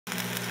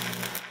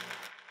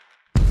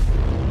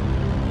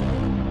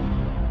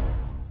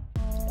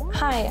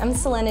Hi, I'm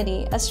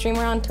Selenityy, a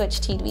streamer on Twitch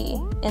TV,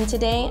 and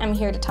today I'm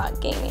here to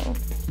talk gaming.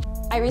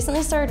 I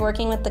recently started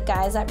working with the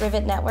guys at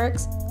Rivet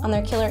Networks on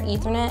their Killer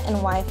Ethernet and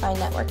Wi-Fi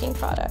networking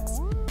products,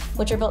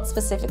 which are built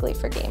specifically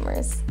for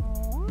gamers.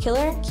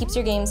 Killer keeps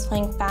your games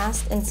playing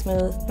fast and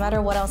smooth no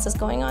matter what else is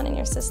going on in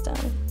your system.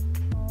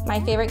 My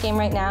favorite game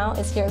right now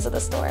is Heroes of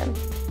the Storm.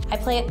 I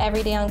play it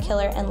every day on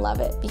Killer and love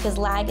it because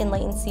lag and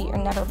latency are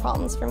never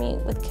problems for me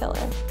with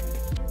Killer.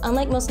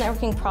 Unlike most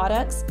networking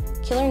products,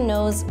 Killer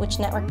knows which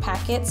network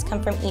packets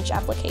come from each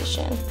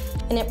application,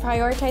 and it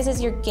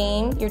prioritizes your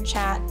game, your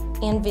chat,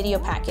 and video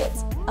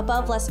packets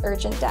above less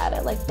urgent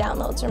data like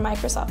downloads or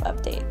Microsoft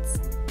updates.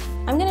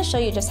 I'm going to show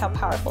you just how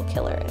powerful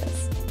Killer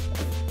is.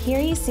 Here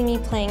you see me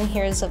playing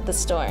Heroes of the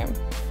Storm.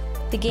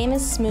 The game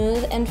is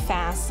smooth and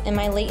fast, and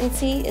my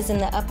latency is in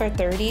the upper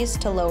 30s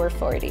to lower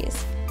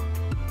 40s.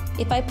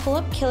 If I pull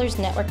up Killer's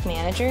network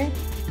manager,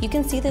 you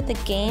can see that the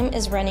game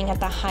is running at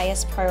the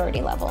highest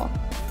priority level.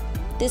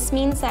 This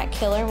means that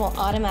Killer will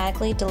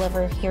automatically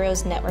deliver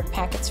Heroes network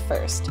packets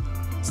first,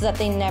 so that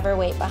they never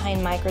wait behind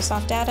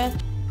Microsoft data,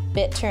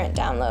 BitTorrent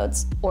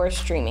downloads, or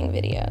streaming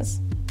videos.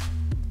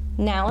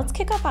 Now let's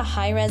kick off a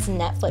high-res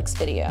Netflix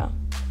video.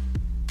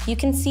 You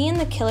can see in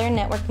the Killer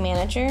Network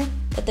Manager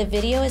that the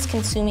video is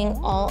consuming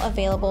all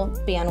available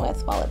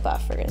bandwidth while it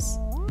buffers.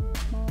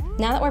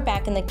 Now that we're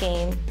back in the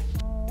game,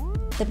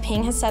 the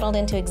ping has settled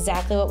into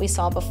exactly what we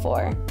saw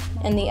before,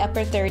 in the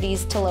upper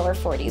 30s to lower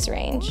 40s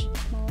range.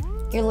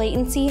 Your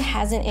latency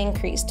hasn't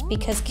increased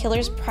because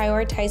Killer's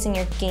prioritizing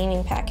your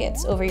gaming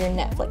packets over your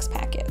Netflix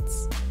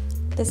packets.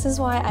 This is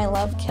why I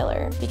love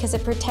Killer, because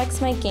it protects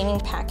my gaming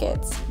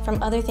packets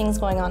from other things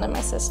going on in my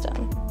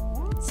system.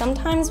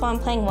 Sometimes while I'm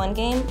playing one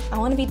game, I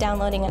want to be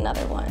downloading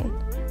another one.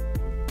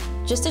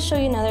 Just to show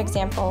you another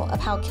example of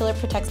how Killer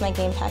protects my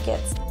game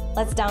packets,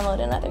 let's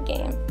download another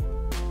game.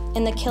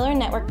 In the Killer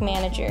Network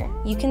Manager,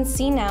 you can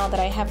see now that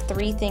I have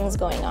three things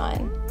going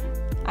on.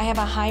 I have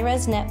a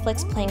high-res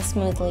Netflix playing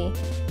smoothly,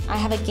 I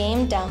have a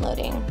game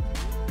downloading,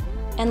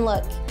 and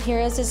look,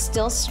 Heroes is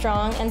still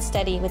strong and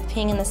steady with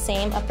ping in the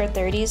same upper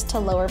 30s to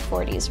lower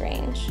 40s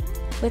range.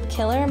 With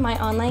Killer,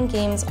 my online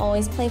games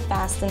always play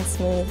fast and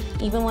smooth,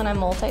 even when I'm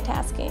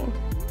multitasking.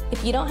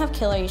 If you don't have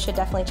Killer, you should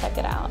definitely check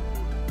it out.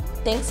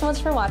 Thanks so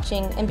much for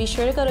watching, and be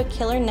sure to go to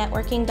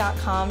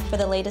KillerNetworking.com for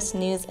the latest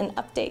news and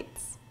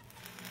updates.